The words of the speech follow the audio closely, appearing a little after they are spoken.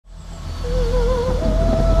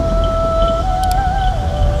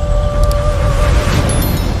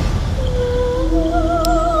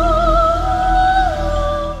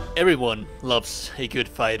Everyone loves a good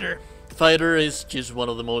fighter. The fighter is just one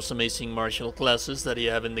of the most amazing martial classes that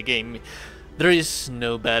you have in the game. There is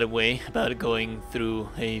no bad way about going through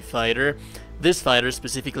a fighter. This fighter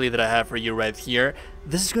specifically that I have for you right here,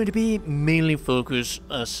 this is going to be mainly focused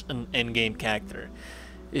as an endgame character.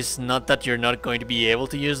 It's not that you're not going to be able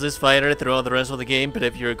to use this fighter throughout the rest of the game, but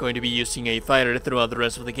if you're going to be using a fighter throughout the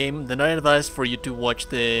rest of the game, then I advise for you to watch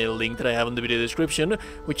the link that I have in the video description,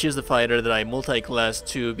 which is the fighter that I multi-class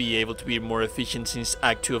to be able to be more efficient since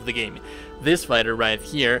Act 2 of the game. This fighter right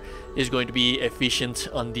here is going to be efficient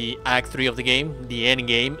on the Act 3 of the game, the end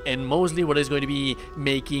game, and mostly what is going to be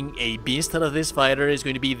making a beast out of this fighter is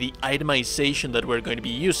going to be the itemization that we're going to be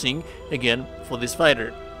using, again, for this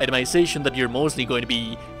fighter. Itemization that you're mostly going to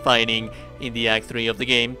be finding in the Act 3 of the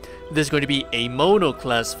game. This is going to be a mono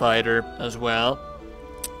class fighter as well.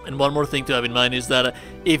 And one more thing to have in mind is that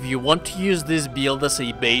if you want to use this build as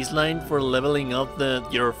a baseline for leveling up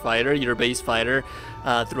your fighter, your base fighter,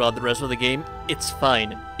 throughout the rest of the game, it's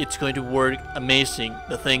fine. It's going to work amazing.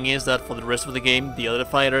 The thing is that for the rest of the game, the other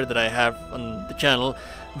fighter that I have on the channel,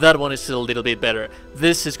 that one is still a little bit better.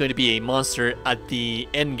 This is going to be a monster at the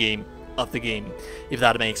end game of the game, if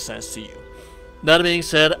that makes sense to you. That being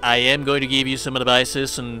said, I am going to give you some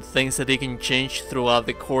advices on things that you can change throughout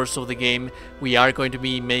the course of the game. We are going to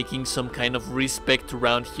be making some kind of respect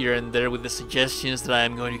around here and there with the suggestions that I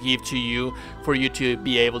am going to give to you for you to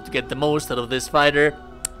be able to get the most out of this fighter.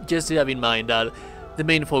 Just to have in mind that the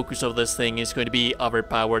main focus of this thing is going to be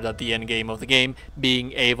overpowered at the end game of the game,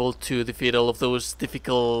 being able to defeat all of those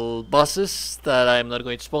difficult bosses that I'm not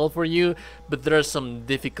going to spoil for you, but there are some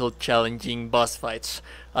difficult, challenging boss fights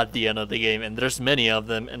at the end of the game, and there's many of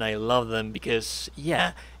them, and I love them because,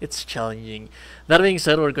 yeah, it's challenging. That being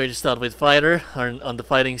said, we're going to start with fighter. On the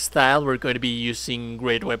fighting style, we're going to be using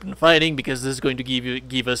great weapon fighting because this is going to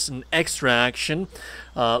give us an extra action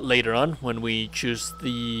later on when we choose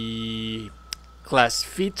the class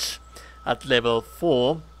feat at level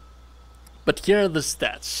 4. But here are the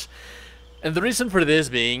stats, and the reason for this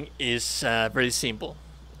being is very simple.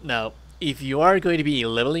 Now, if you are going to be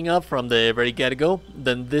leveling up from the very get-go,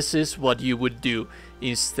 then this is what you would do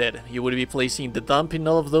instead. You would be placing the dump in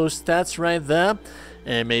all of those stats right there,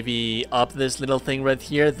 and maybe up this little thing right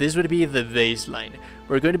here. This would be the baseline.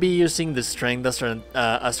 We're going to be using the strength as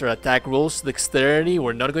our attack rules. Dexterity,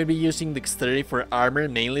 we're not going to be using dexterity for armor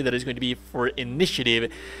mainly, that is going to be for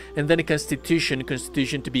initiative. And then constitution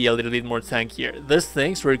to be a little bit more tankier. These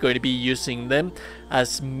things, we're going to be using them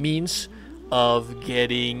as means of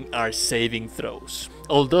getting our saving throws.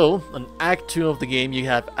 Although, on Act 2 of the game you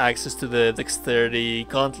have access to the Dexterity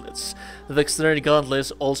Gauntlets. The Dexterity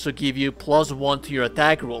Gauntlets also give you +1 to your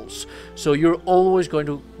attack rolls. So you're always going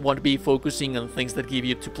to want to be focusing on things that give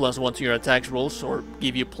you +1 to your attack rolls, or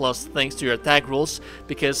give you plus things to your attack rolls,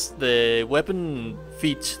 because the weapon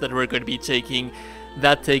feat that we're going to be taking,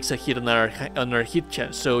 that takes a hit on our hit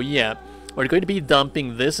chance. So yeah, we're going to be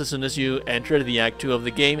dumping this as soon as you enter the Act 2 of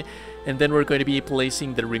the game, and then we're going to be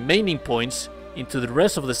placing the remaining points into the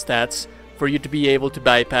rest of the stats for you to be able to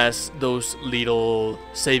bypass those little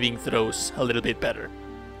saving throws a little bit better.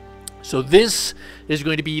 So this is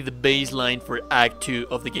going to be the baseline for Act 2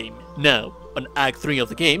 of the game. Now, on Act 3 of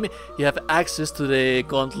the game, you have access to the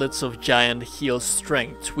Gauntlets of Giant Heal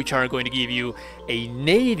Strength, which are going to give you a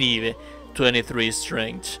native 23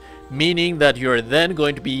 strength, meaning that you're then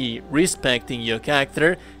going to be respecting your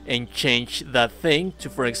character and change that thing to,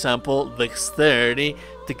 for example, dexterity,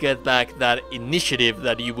 to get back that initiative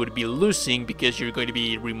that you would be losing because you're going to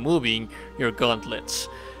be removing your gauntlets.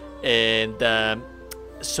 And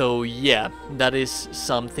so yeah, that is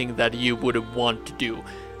something that you would want to do.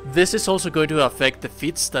 This is also going to affect the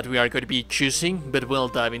feats that we are going to be choosing, but we'll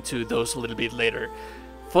dive into those a little bit later.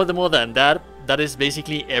 Furthermore than that, that is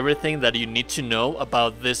basically everything that you need to know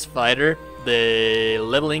about this fighter. The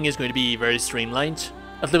leveling is going to be very streamlined.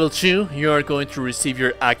 At level 2, you are going to receive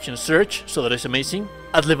your action search, so that is amazing.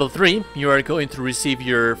 At level 3, you are going to receive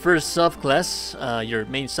your first subclass, your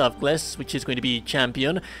main subclass, which is going to be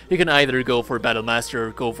Champion. You can either go for Battle Master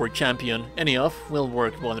or go for Champion. Any of will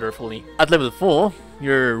work wonderfully. At level 4,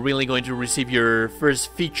 you're really going to receive your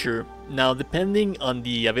first feature. Now, depending on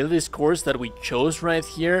the ability scores that we chose right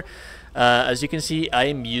here, as you can see, I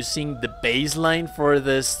am using the baseline for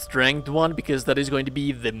the strength one because that is going to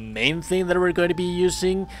be the main thing that we're going to be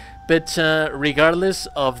using. But regardless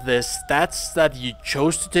of the stats that you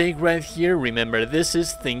chose to take right here, remember, this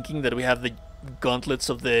is thinking that we have the Gauntlets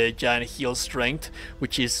of the Giant Heal Strength,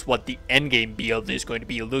 which is what the endgame build is going to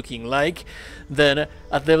be looking like. Then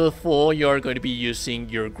at level 4 you are going to be using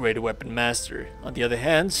your Great Weapon Master. On the other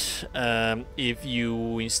hand, if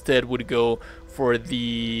you instead would go for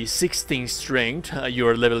the 16 strength,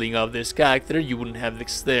 you're leveling up this character. You wouldn't have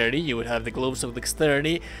dexterity, you would have the gloves of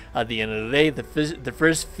dexterity. At the end of the day, the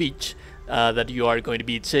first feat that you are going to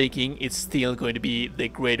be taking, it's still going to be the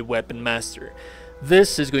Great Weapon Master.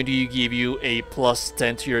 This is going to give you a plus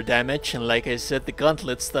 10 to your damage, and like I said, the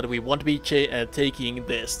gauntlets that we want to be taking,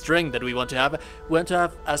 the strength that we want to have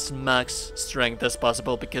as max strength as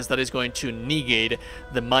possible, because that is going to negate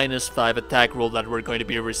the -5 attack roll that we're going to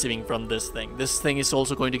be receiving from this thing. This thing is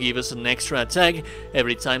also going to give us an extra attack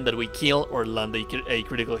every time that we kill or land a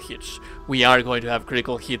critical hit. We are going to have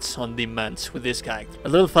critical hits on demand with this guy.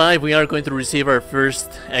 At level 5 we are going to receive our first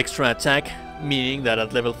extra attack, meaning that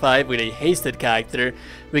at level 5 with a hasted character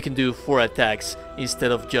we can do 4 attacks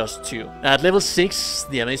instead of just 2. At level 6,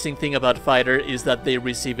 the amazing thing about Fighter is that they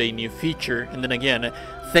receive a new feature, and then again,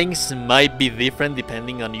 things might be different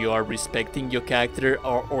depending on you are respecting your character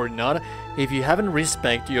or not. If you haven't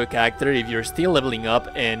respected your character, if you're still leveling up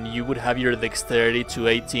and you would have your dexterity to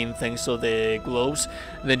 18 thanks to the gloves,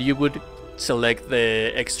 then you would select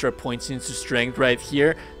the extra points into strength right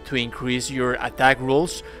here to increase your attack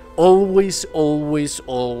rolls. Always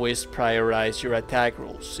prioritize your attack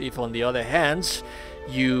rolls. If on the other hand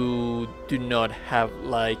you do not have,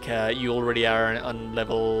 like you already are on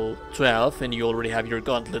level 12 and you already have your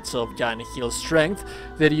gauntlets of giant heal strength,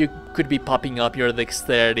 then you could be popping up your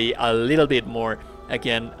dexterity a little bit more,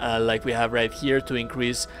 again like we have right here, to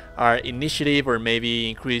increase our initiative or maybe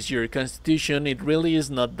increase your constitution. It really is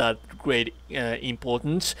not that great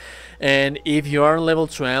importance. And if you are on level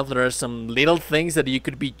 12, there are some little things that you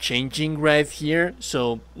could be changing right here.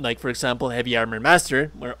 So like for example, heavy armor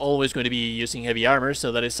master, we're always going to be using heavy armor,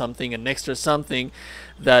 so that is something, an extra something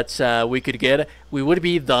that we could get. We would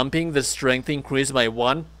be dumping the strength increase by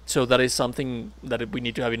 1, so that is something that we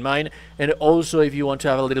need to have in mind. And also, if you want to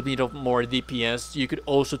have a little bit of more DPS, you could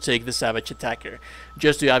also take the savage attacker,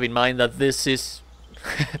 just to have in mind that this is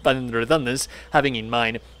but in redundance, having in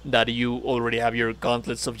mind that you already have your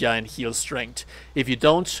gauntlets of giant heal strength. If you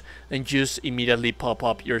don't, then just immediately pop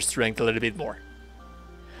up your strength a little bit more.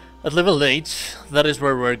 At level 8, that is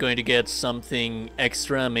where we're going to get something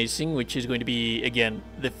extra amazing, which is going to be, again,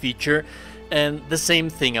 the feature. And the same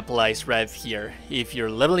thing applies right here. If you're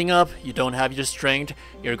leveling up, you don't have your strength,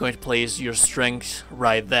 you're going to place your strength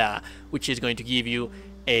right there, which is going to give you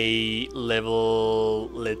a level,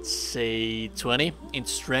 let's say 20 in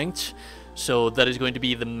strength. So that is going to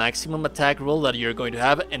be the maximum attack roll that you're going to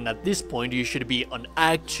have, and at this point you should be on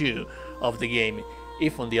Act 2 of the game.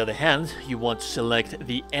 If on the other hand you want to select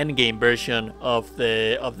the endgame version of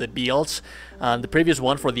the builds, the previous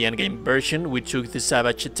one for the endgame version we took the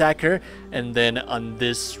savage attacker, and then on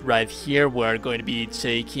this right here we're going to be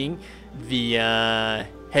taking the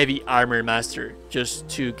heavy armor master, just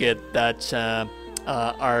to get that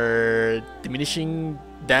our diminishing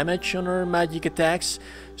damage on our magic attacks.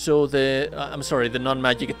 So the the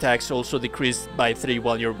non-magic attacks also decrease by 3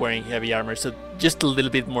 while you're wearing heavy armor, so just a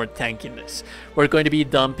little bit more tankiness. We're going to be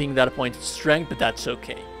dumping that point of strength, but that's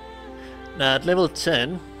okay. Now at level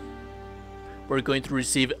 10 we're going to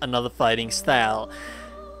receive another fighting style.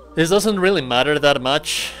 This doesn't really matter that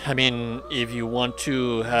much. I mean, if you want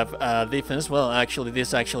to have defense, well, actually,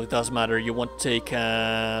 this actually does matter. You want to take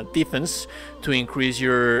defense to increase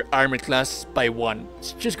your armor class by 1.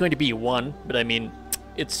 It's just going to be 1, but I mean,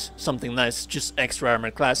 it's something nice, just extra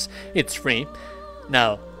armor class. It's free.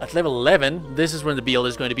 Now, at level 11, this is when the build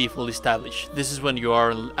is going to be fully established. This is when you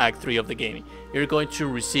are in Act 3 of the game. You're going to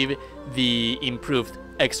receive the improved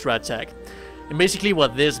extra attack. And basically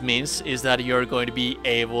what this means is that you're going to be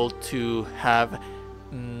able to have,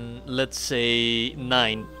 let's say,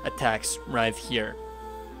 9 attacks right here,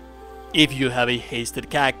 if you have a hasted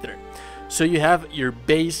character. So you have your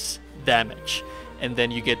base damage, and then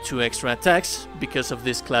you get 2 extra attacks because of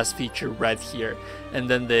this class feature right here. And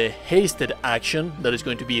then the hasted action, that is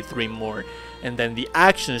going to be 3 more. And then the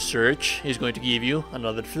action surge is going to give you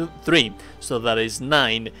another 3, so that is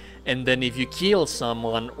 9. And then if you kill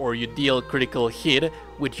someone or you deal critical hit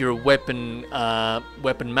with your weapon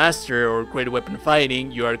master or great weapon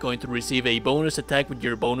fighting, you are going to receive a bonus attack with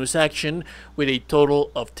your bonus action, with a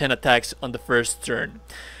total of 10 attacks on the first turn.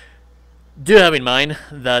 Do have in mind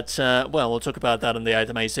that, well, we'll talk about that in the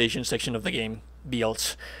itemization section of the game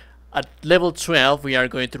builds. At level 12 we are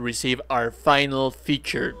going to receive our final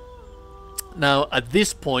feature. Now at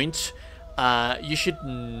this point you should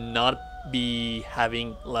not be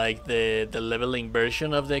having like the leveling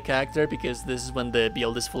version of the character, because this is when the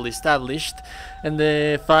build is fully established. And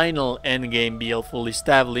the final endgame build fully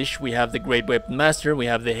established, we have the great weapon master, we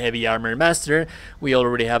have the heavy armor master, we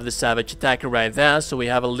already have the savage attacker right there, so we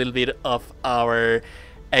have a little bit of our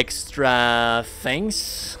extra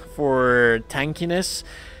things for tankiness.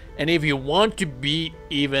 And if you want to be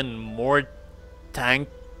even more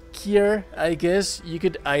tankier, I guess, you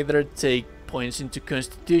could either take points into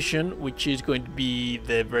Constitution, which is going to be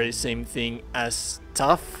the very same thing as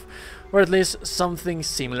Tough, or at least something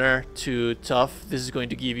similar to Tough. This is going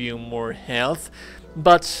to give you more health.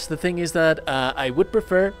 But the thing is that I would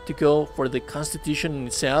prefer to go for the Constitution in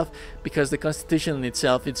itself, because the Constitution in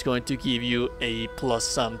itself is going to give you a plus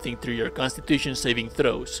something through your Constitution saving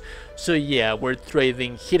throws. So yeah, we're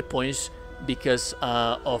trading hit points because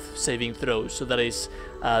of saving throws, so that is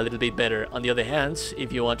a little bit better. On the other hand,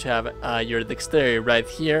 if you want to have your dexterity right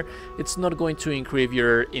here, it's not going to increase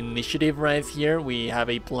your initiative right here. We have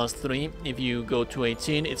a +3. If you go to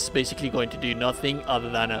 18, it's basically going to do nothing other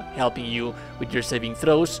than helping you with your saving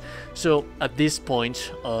throws. So at this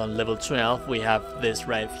point on level 12, we have this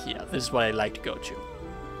right here. This is what I like to go to.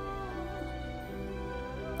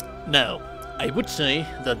 Now, I would say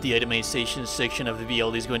that the itemization section of the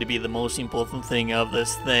build is going to be the most important thing of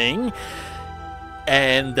this thing.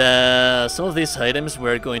 And some of these items,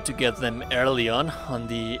 we're going to get them early on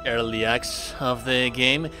the early acts of the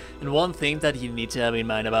game. And one thing that you need to have in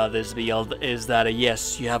mind about this build is that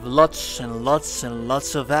yes, you have lots and lots and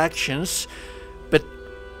lots of actions, but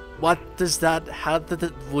what does that,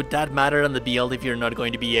 would that matter on the build if you're not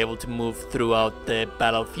going to be able to move throughout the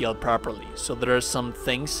battlefield properly? So there are some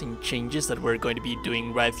things and changes that we're going to be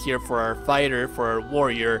doing right here for our fighter, for our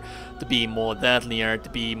warrior, to be more deadlier, to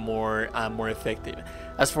be more effective.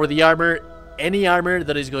 As for the armor, any armor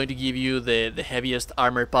that is going to give you the heaviest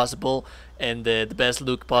armor possible and the best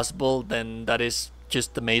look possible, then that is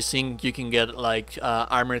just amazing. You can get like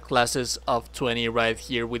armor classes of 20 right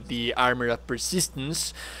here with the armor of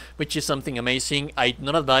persistence, which is something amazing. I'd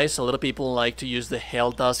not advise, a lot of people like to use the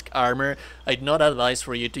Helldusk armor. I'd not advise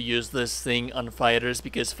for you to use this thing on fighters,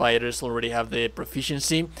 because fighters already have the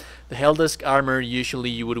proficiency. The Helldusk armor,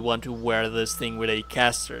 usually you would want to wear this thing with a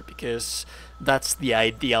caster, because that's the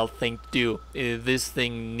ideal thing to do. This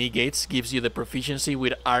thing gives you the proficiency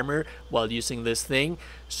with armor while using this thing,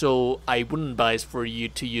 so I wouldn't advise for you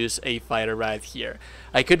to use a fighter right here.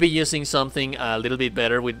 I could be using something a little bit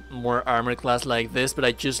better with more armor class like this, but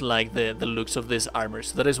I just like the looks of this armor,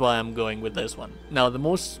 so that is why I'm going with this one. Now,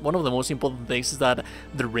 one of the most important things is that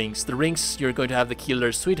the rings. The rings, you're going to have the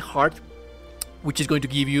Killer Sweetheart, which is going to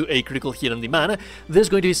give you a critical hit on demand. This is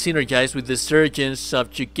going to be synergized with the Surgeon's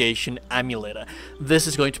Subjugation Amulet. This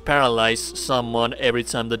is going to paralyze someone every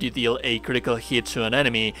time that you deal a critical hit to an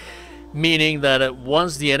enemy, meaning that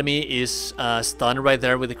once the enemy is stunned right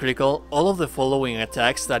there with the critical, all of the following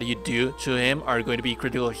attacks that you do to him are going to be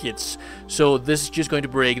critical hits. So this is just going to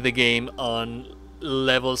break the game on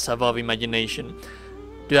levels above imagination.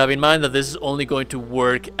 To have in mind that this is only going to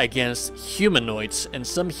work against humanoids, and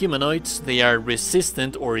some humanoids, they are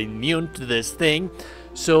resistant or immune to this thing.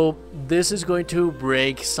 So this is going to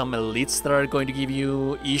break some elites that are going to give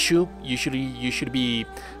you issue. Usually you should be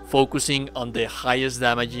focusing on the highest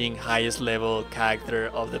damaging, highest level character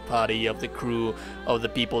of the party, of the crew, of the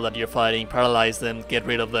people that you're fighting. Paralyze them, get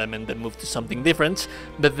rid of them, and then move to something different.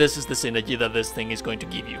 But this is the synergy that this thing is going to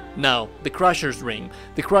give you. Now, the Crusher's Ring.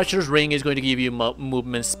 The Crusher's Ring is going to give you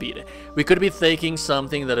movement speed. We could be taking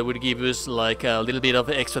something that would give us like a little bit of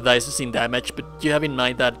extra dices in damage, but you have in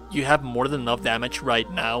mind that you have more than enough damage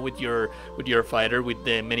right now with your fighter, with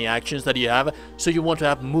the many actions that you have, so you want to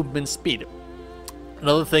have movement speed.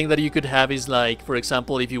 Another thing that you could have is, like, for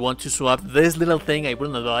example, if you want to swap this little thing, I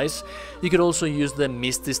wouldn't advise. You could also use the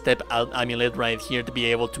Misty Step Amulet right here to be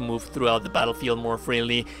able to move throughout the battlefield more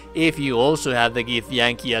freely. If you also have the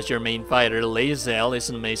Githyanki as your main fighter, Lae'zel is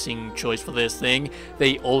an amazing choice for this thing.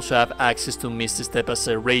 They also have access to Misty Step as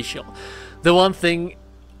a racial. The one thing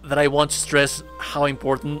that I want to stress how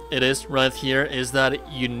important it is right here is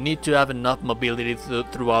that you need to have enough mobility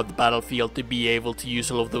throughout the battlefield to be able to use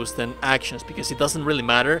all of those 10 actions, because it doesn't really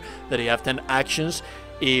matter that you have 10 actions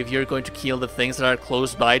if you're going to kill the things that are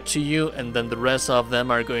close by to you, and then the rest of them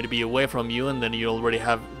are going to be away from you, and then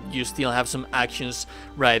you still have some actions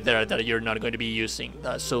right there that you're not going to be using.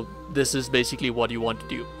 So this is basically what you want to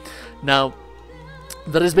do. Now,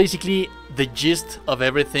 that is basically the gist of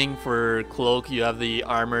everything for Cloak. You have the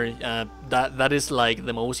armor. That is like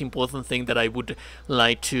the most important thing that I would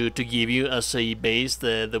like to give you as a base,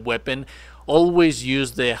 the weapon. Always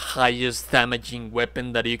use the highest damaging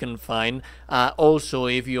weapon that you can find. Also,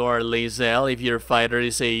 if you are Lae'zel, if your fighter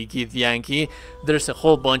is a Githyanki, there's a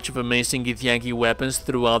whole bunch of amazing Githyanki weapons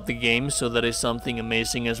throughout the game, so that is something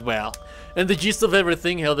amazing as well. And the gist of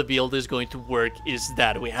everything, how the build is going to work, is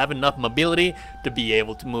that we have enough mobility to be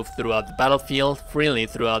able to move throughout the battlefield, freely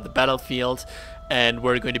throughout the battlefield, and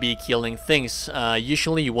we're going to be killing things.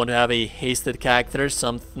 Usually you want to have a hasted character.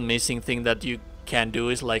 Some amazing thing that you can do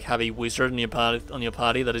is like have a wizard on your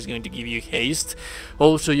party that is going to give you haste.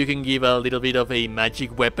 Also, you can give a little bit of a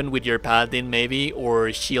magic weapon with your paladin maybe,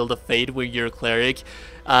 or shield of fate with your cleric.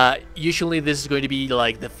 Usually this is going to be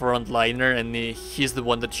like the frontliner, and he's the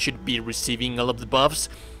one that should be receiving all of the buffs.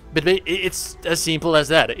 But it's as simple as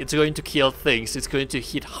that. It's going to kill things, it's going to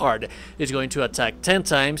hit hard, it's going to attack 10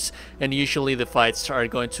 times, and usually the fights are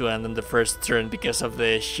going to end in the first turn because of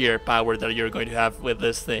the sheer power that you're going to have with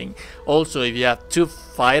this thing. Also, if you have 2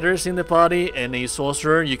 fighters in the party and a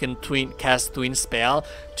sorcerer, you can cast twin spell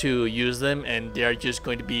to use them, and they're just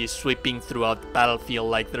going to be sweeping throughout the battlefield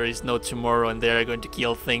like there is no tomorrow, and they're going to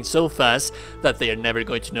kill things so fast that they are never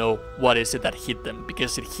going to know what is it that hit them,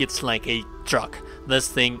 because it hits like a truck. This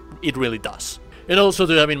thing, it really does. And also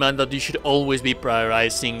do have in mind that you should always be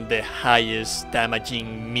prioritizing the highest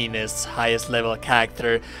damaging, meanest, highest level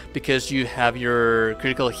character, because you have your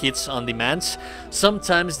critical hits on demand.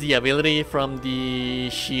 Sometimes the ability from the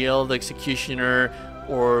shield, executioner,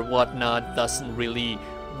 or whatnot doesn't really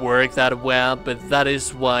work that well, but that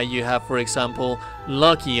is why you have, for example,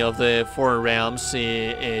 Lucky of the 4 realms.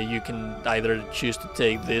 You can either choose to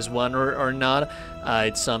take this one or not.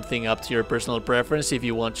 It's something up to your personal preference if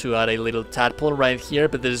you want to add a little tadpole right here,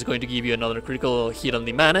 but this is going to give you another critical hit on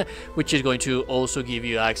the mana, which is going to also give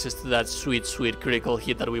you access to that sweet critical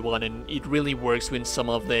hit that we want, and it really works with some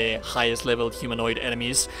of the highest level humanoid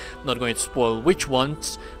enemies. I'm not going to spoil which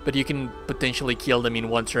ones, but you can potentially kill them in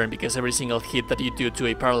one turn, because every single hit that you do to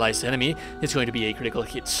a paralyzed enemy is going to be a critical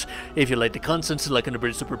hit. If you like the content, like and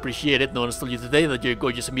very super appreciate it. No one told you today that you're a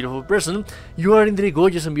gorgeous and beautiful person. You are indeed a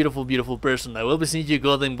gorgeous and beautiful person. I will be seeing you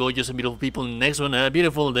golden, gorgeous and beautiful people in the next one. A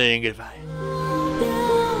beautiful day and goodbye.